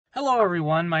Hello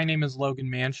everyone, my name is Logan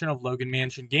Mansion of Logan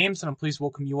Mansion Games, and I'm pleased to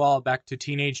welcome you all back to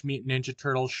Teenage Mutant Ninja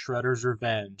Turtles Shredder's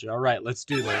Revenge. Alright, let's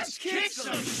do this. Let's kick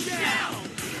some shell!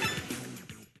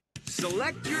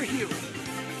 Select your hero.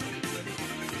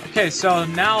 Okay, so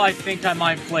now I think I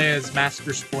might play as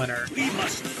Master Splinter. We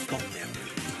must stop them.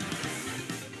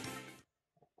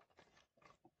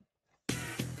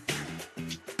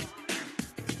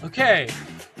 Okay,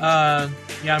 yeah,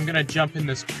 I'm gonna jump in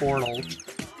this portal.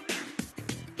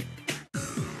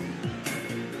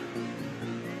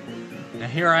 Now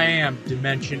here I am,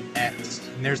 Dimension X,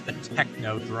 and there's the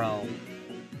Technodrome.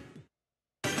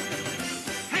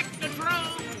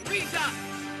 Technodrome, freeze up!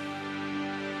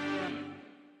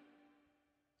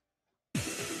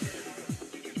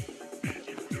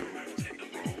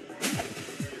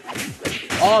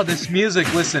 Oh, this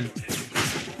music, listen.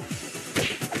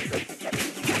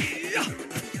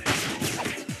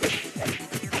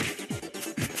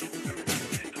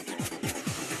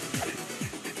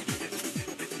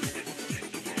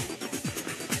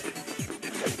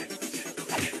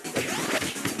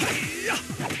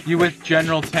 You with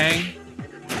General Traag?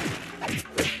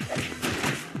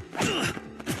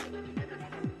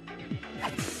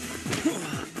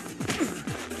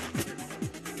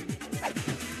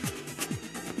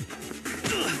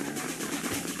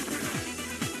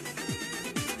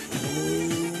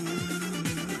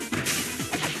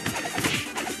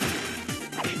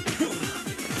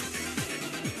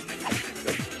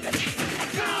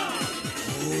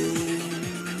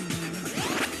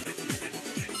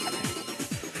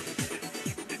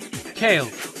 Okay,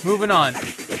 moving on.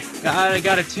 I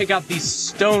gotta take out these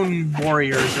stone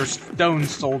warriors, or stone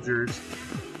soldiers.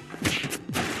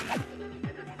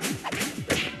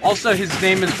 Also, his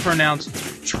name is pronounced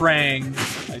Traag.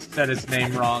 I said his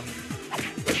name wrong.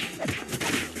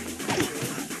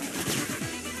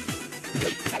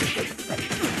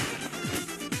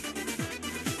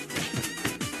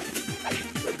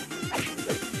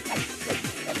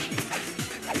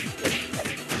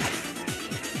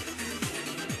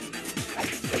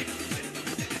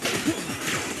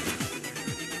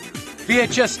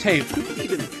 VHS tape. Don't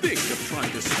even think of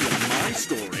trying to steal my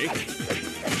story.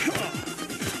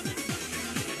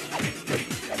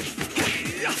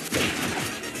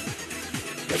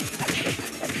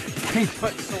 Pink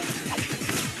foot soldier.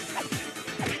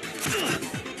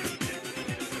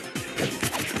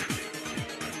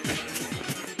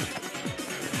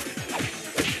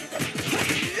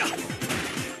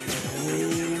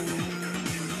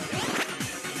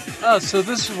 Oh, so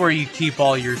this is where you keep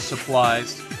all your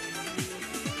supplies.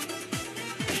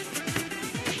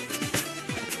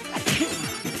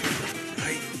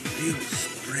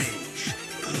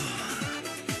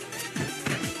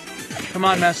 Come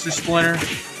on, Master Splinter.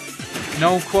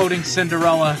 No quoting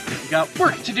Cinderella. You got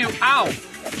work to do. Ow!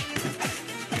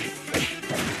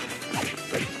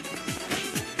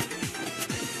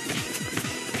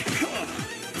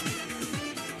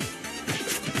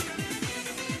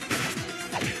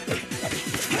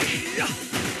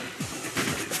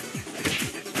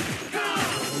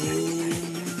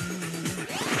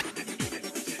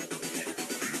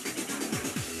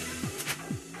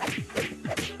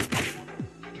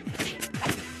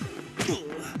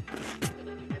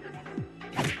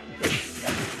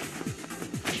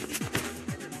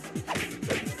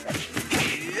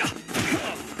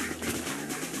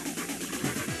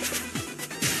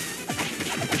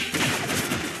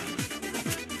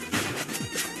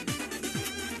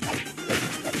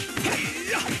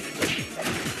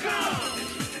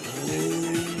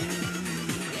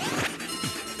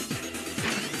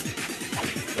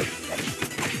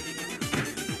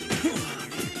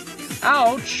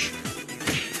 Ouch!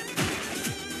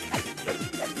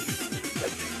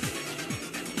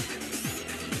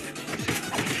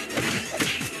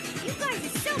 You guys are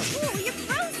so cool, you're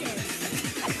frozen!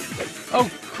 Oh,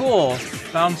 cool.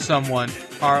 Found someone.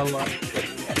 Carla.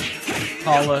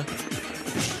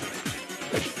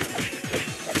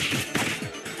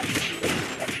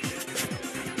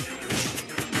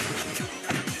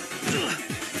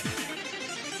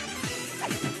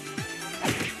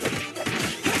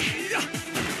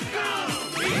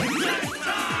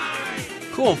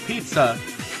 Cool, pizza.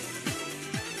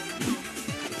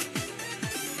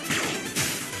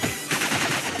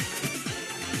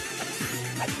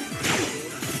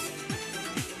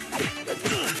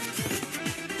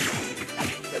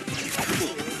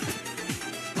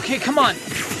 Okay, come on.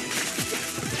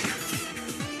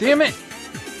 Damn it.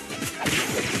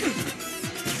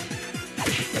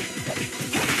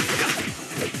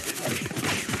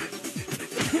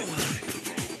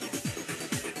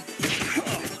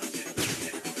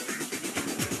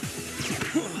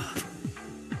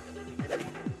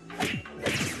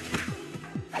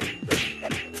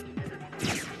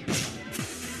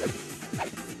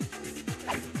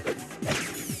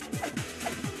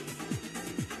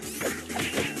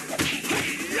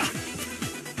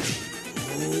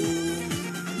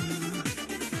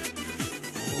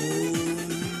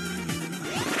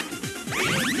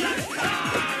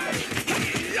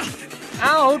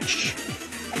 Ouch!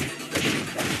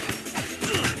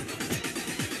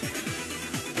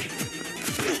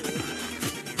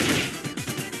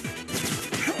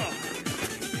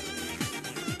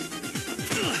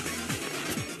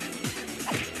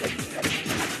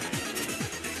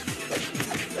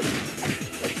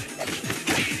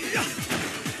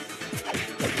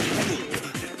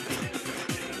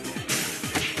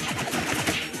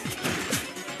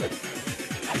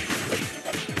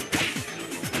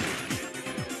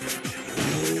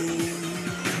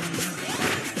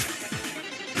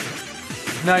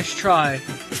 Nice try.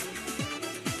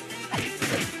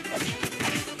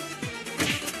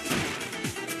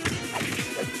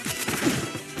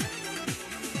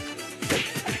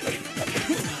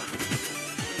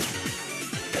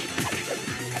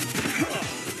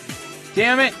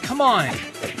 Damn it, come on.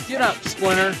 Get up,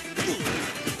 Splinter.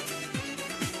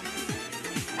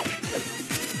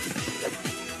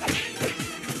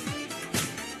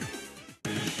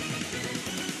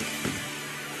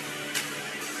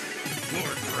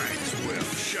 Lord Traag's will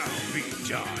shall be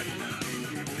done.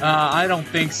 I don't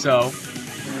think so.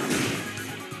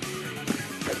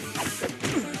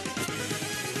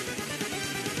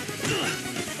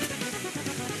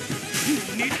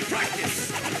 You need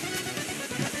practice.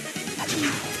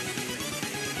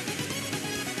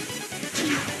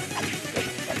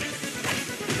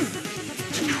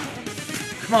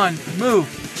 Come on, move.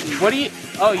 What do you...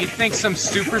 Oh, you think some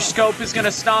super scope is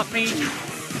gonna stop me?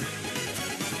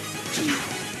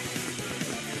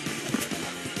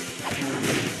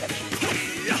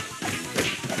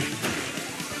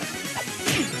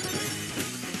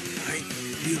 I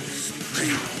feel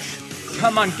strange.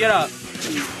 Come on, get up.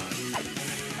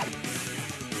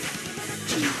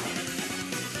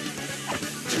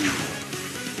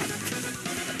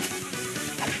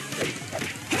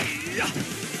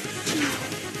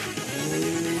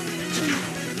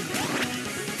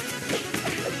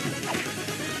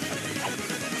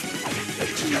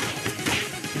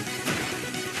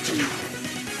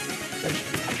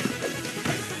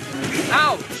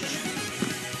 Ouch!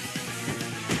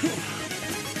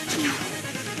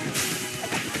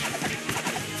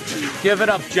 Give it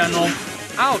up, General.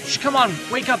 Ouch! Come on,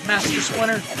 wake up, Master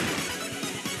Splinter.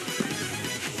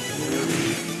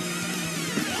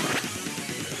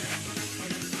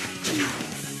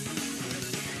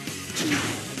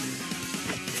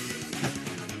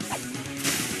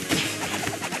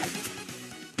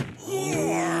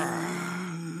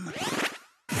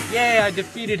 Yay, I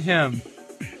defeated him.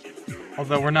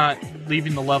 Although we're not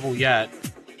leaving the level yet.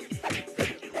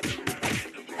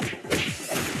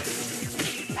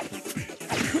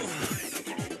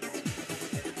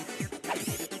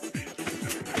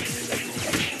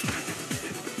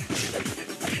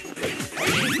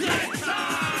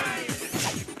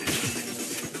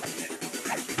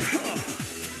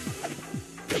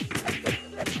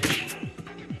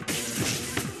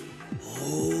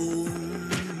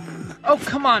 Oh,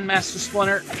 come on, Master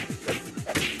Splinter.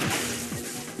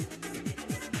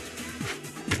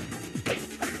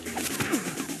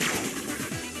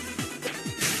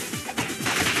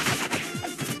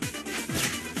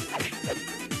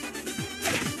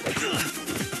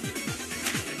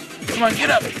 Come on, get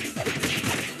up!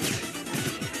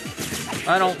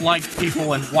 I don't like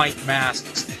people in white masks.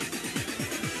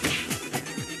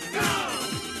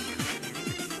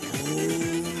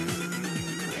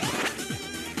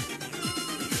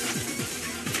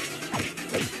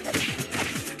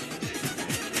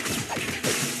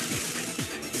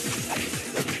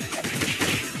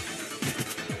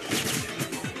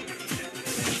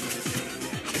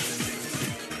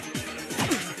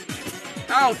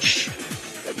 Ouch!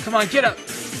 Come on, get up!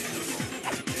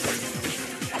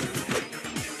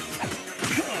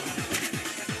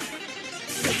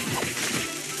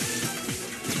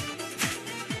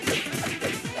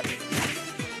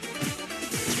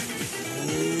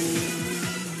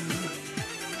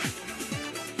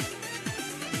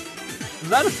 Is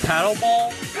that a paddle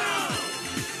ball?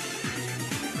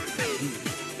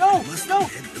 No! No!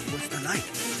 Head towards the light.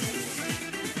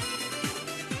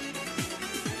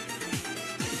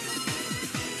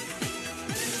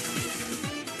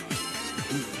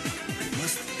 I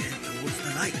must head towards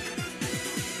the light.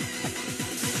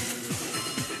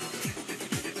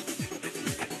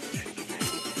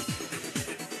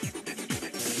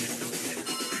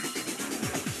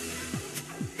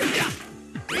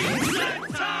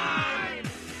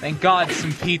 Thank God,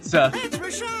 some pizza. It's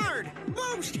Richard!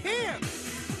 Most him!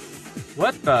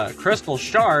 What the? Crystal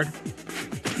shard?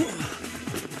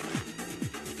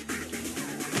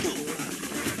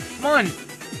 Come on!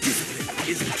 Discipline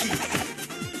is the key.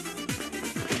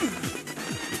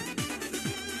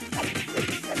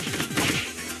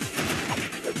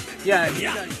 Yeah, you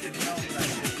guys didn't know that.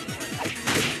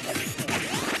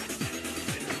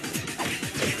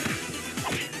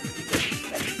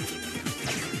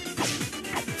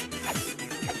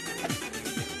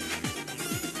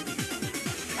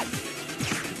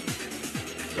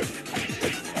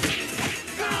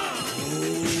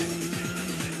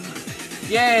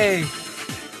 Yay!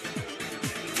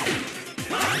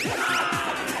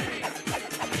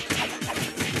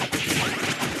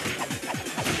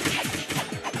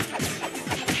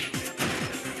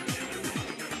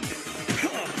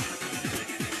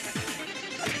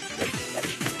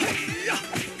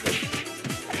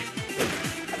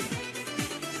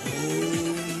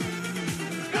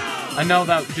 I know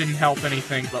that didn't help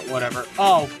anything, but whatever.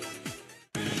 Oh!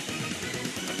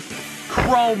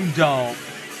 Chrome Dome!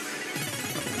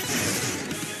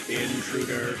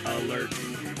 Intruder alert.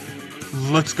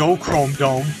 Let's go, Chrome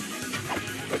Dome.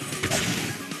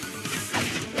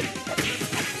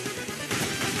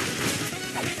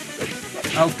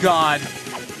 Oh god.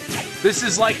 This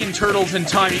is like in Turtles in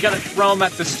Time, you gotta throw them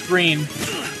at the screen.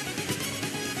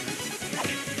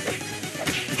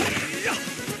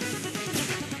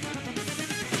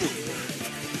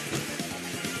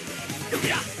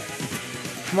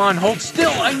 Come on, hold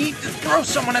still! I need to throw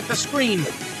someone at the screen!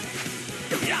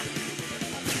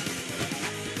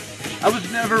 I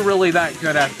was never really that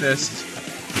good at this.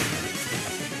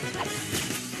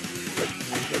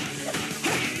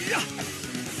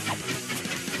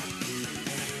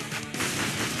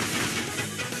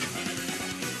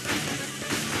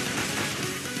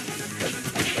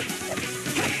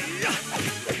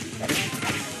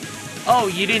 Oh,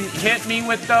 you didn't hit me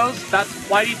with those?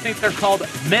 Why do you think they're called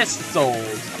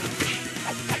missiles?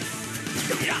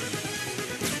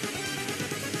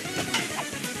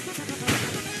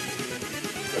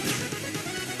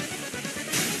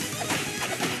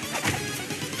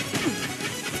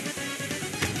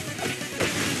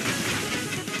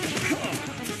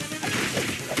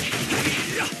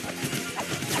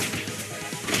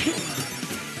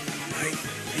 I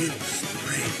feel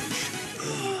strange.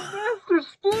 Master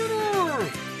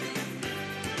Splinter!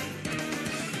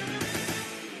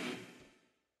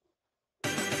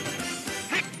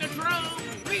 Technodrome,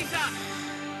 freeze up!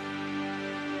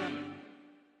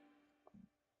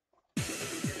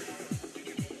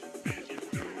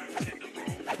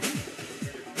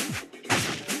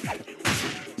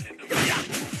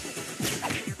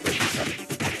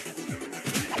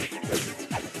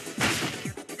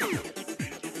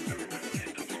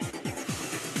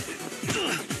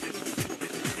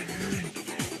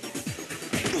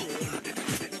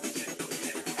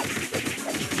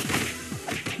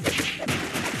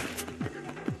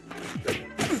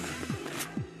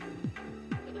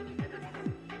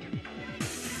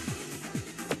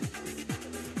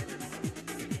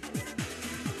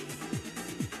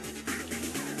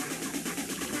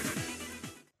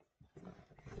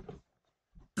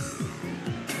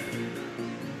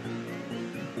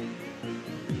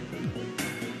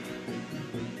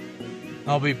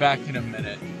 I'll be back in a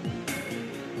minute.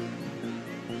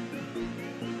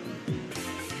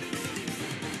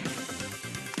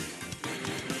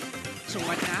 So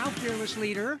what now, fearless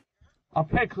leader? I'll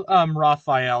pick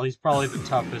Raphael. He's probably the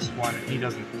toughest one, and he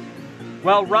doesn't.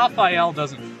 Well, Raphael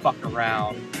doesn't fuck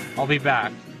around. I'll be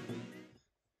back.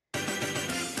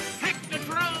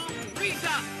 Technodrome, freeze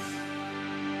up!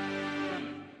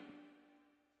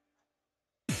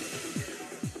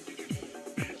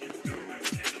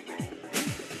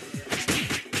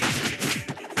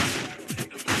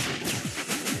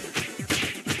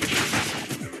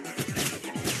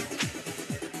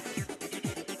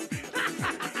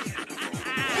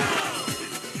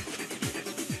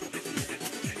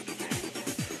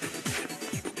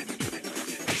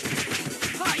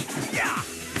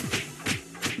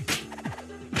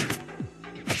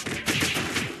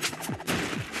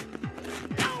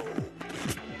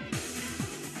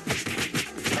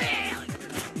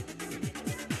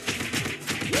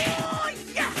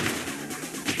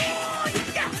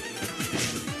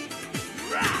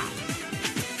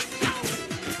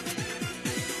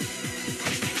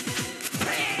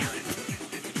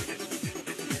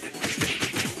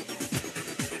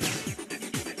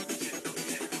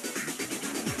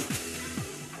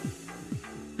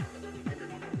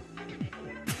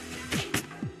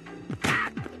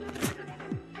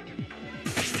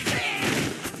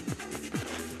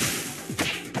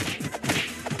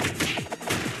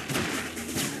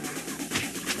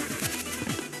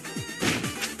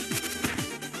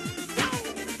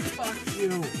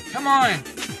 You. Come on!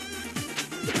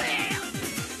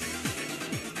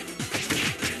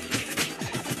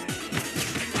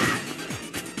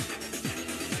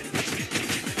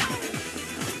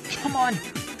 come on.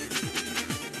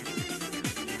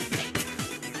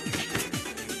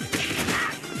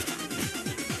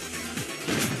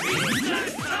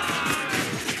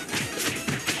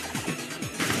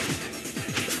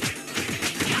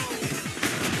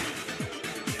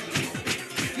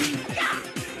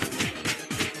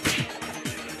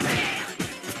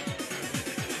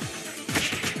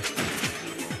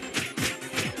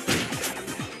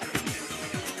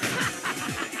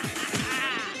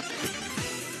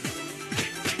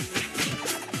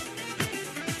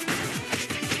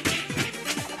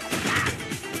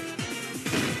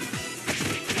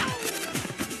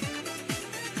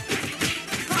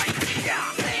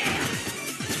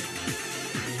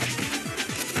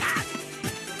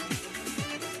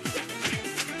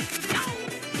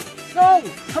 No!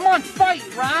 Come on, fight,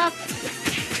 Raph!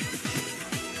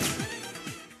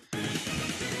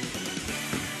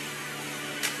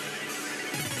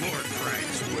 Lord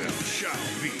Traag's will shall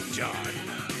be done.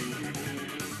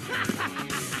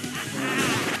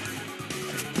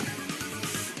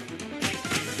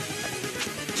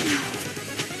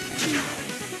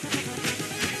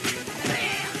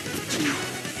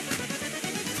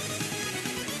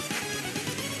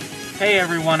 Hey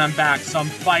everyone, I'm back. So I'm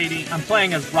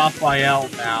playing as Raphael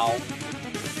now.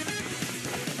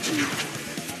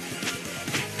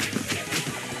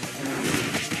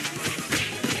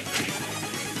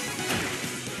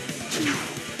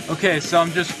 Okay, so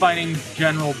I'm just fighting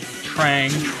General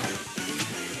Traag.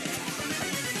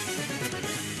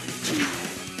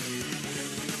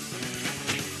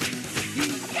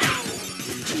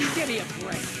 Give me a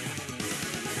break.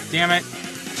 Damn it.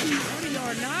 Ready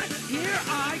or not, here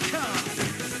I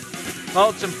come. Well,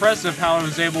 it's impressive how I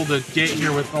was able to get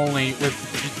here with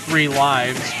 3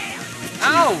 lives.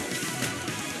 Ow!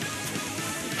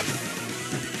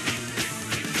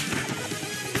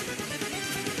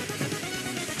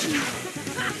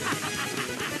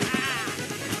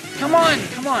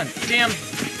 Come on, damn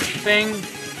thing.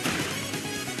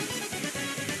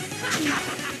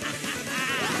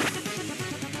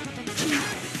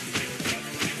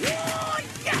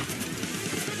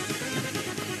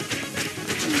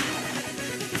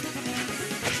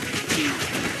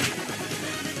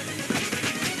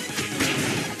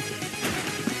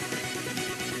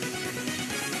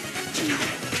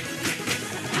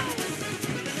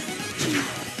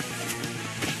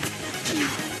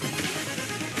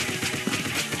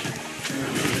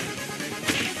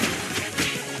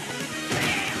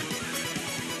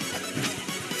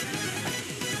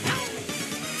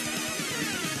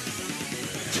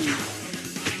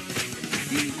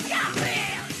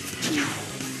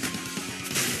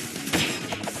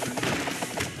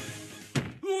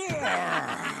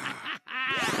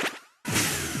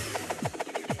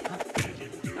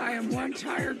 I am one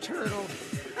tired turtle.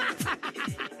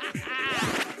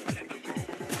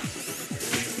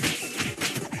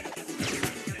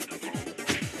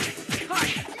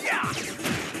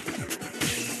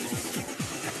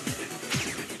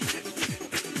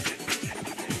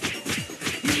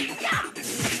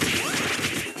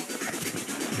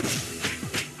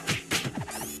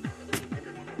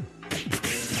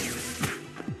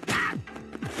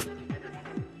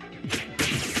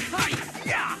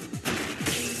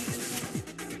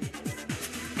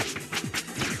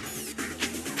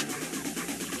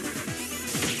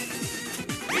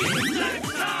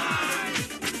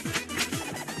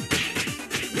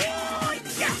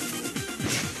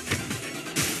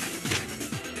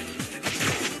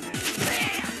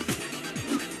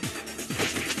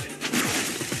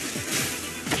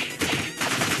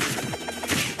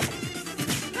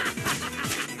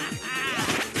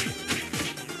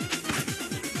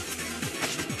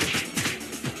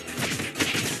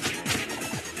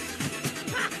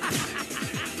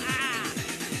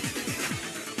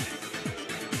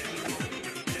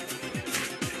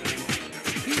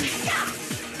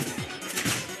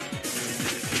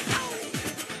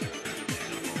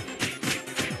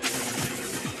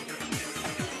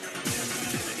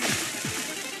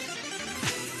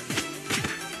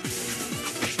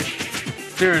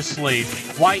 Seriously,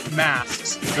 white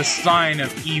masks, the sign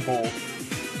of evil.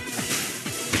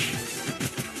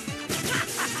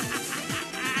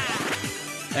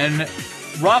 And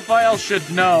Raphael should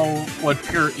know what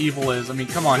pure evil is. I mean,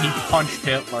 come on, he punched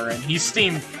Hitler and he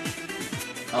steamed...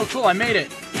 Oh, cool, I made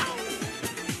it.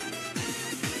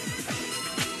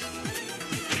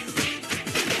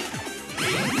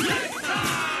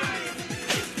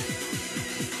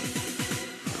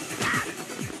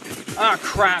 Ah,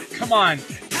 crap, come on.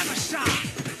 Have a shot.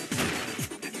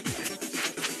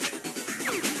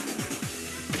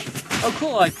 Oh,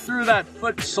 cool, I threw that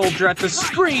foot soldier at the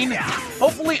screen.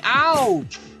 Hopefully,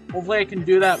 ouch! Hopefully I can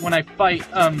do that when I fight,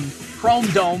 Chrome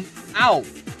Dome. Ow!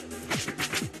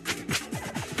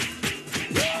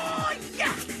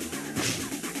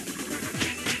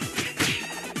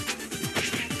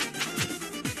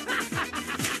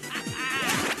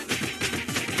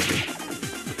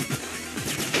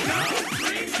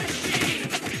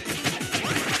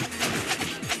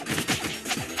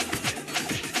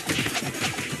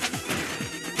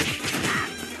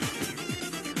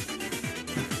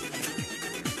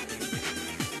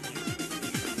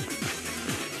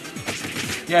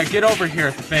 Yeah, get over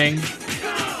here, thing.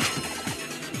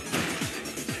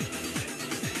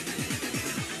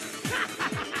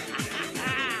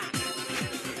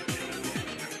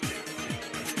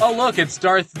 Oh, look, it's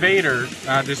Darth Vader.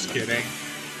 Nah, just kidding.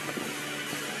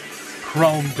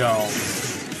 Chrome Dome.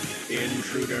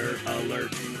 Intruder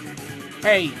alert.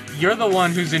 Hey, you're the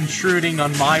one who's intruding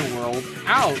on my world.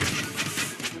 Ouch!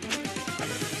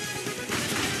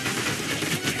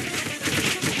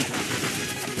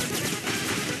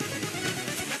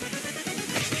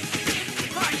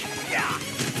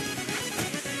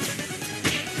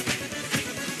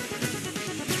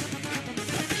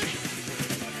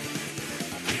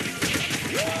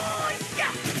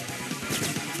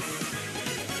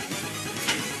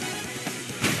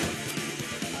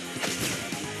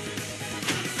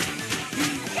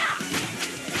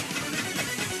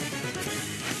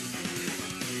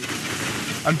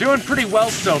 I'm doing pretty well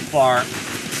so far.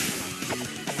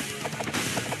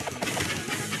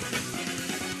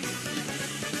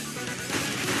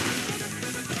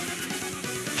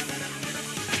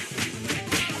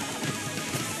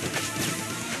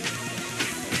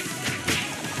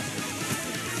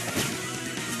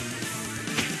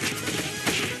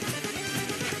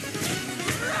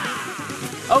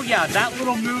 Oh yeah, that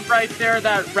little move right there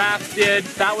that Raph did,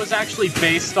 that was actually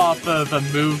based off of a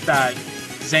move that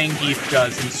Zangief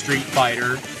does in Street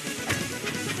Fighter.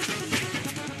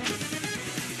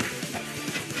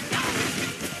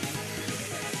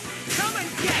 Come and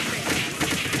get me!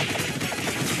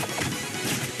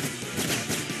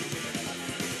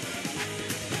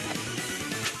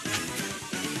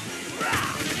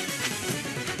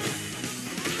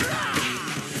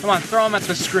 Come on, throw him at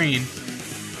the screen.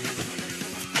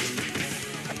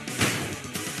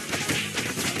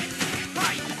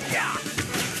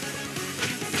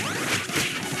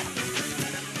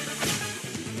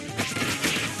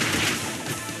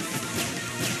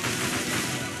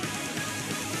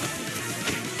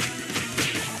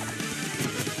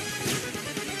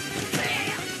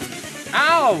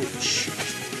 Ouch!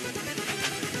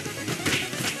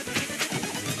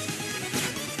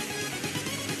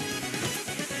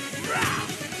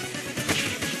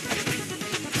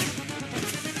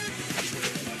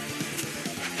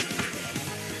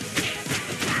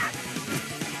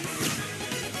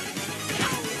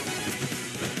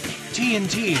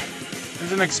 TNT!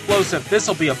 There's an explosive.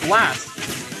 This'll be a blast.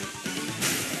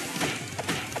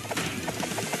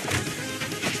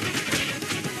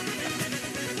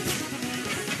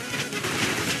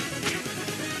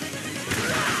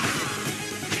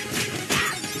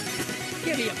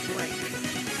 Give me a break.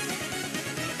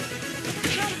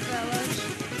 Come, fellas.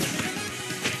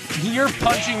 You're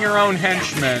punching your own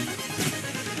henchman.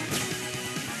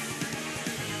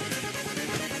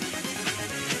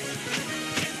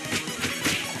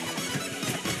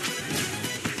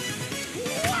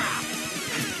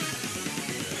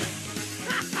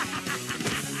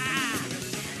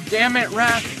 Damn it,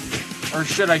 Raph. Or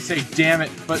should I say, damn it,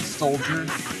 foot soldier.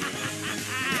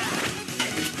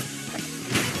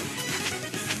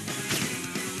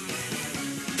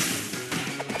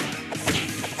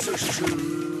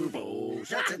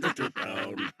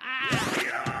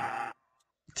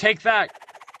 Take that.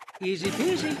 Easy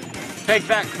peasy. Take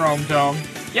that, Chrome Dome.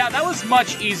 Yeah, that was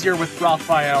much easier with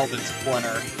Raphael than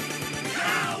Splinter.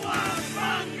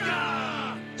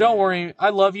 Don't worry, I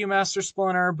love you, Master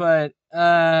Splinter, but,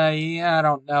 yeah, I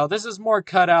don't know. This is more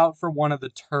cut out for one of the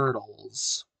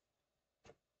turtles.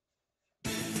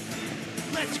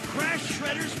 Let's crash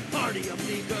Shredder's party,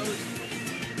 amigos.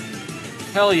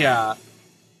 Hell yeah.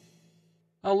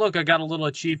 Oh, look, I got a little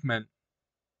achievement.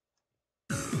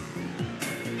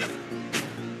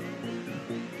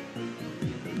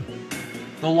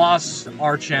 The lost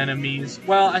arch-enemies.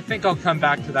 Well, I think I'll come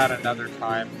back to that another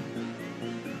time.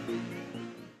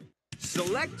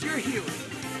 Select your hero.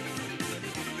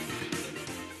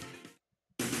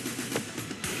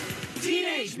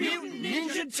 Teenage Mutant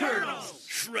Ninja Turtles.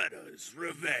 Shredder's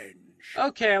Revenge.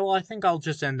 Okay, well, I think I'll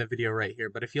just end the video right here,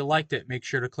 but if you liked it, make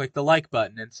sure to click the like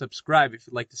button and subscribe if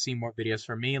you'd like to see more videos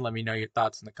from me. Let me know your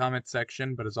thoughts in the comments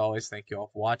section, but as always, thank you all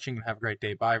for watching and have a great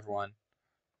day. Bye, everyone.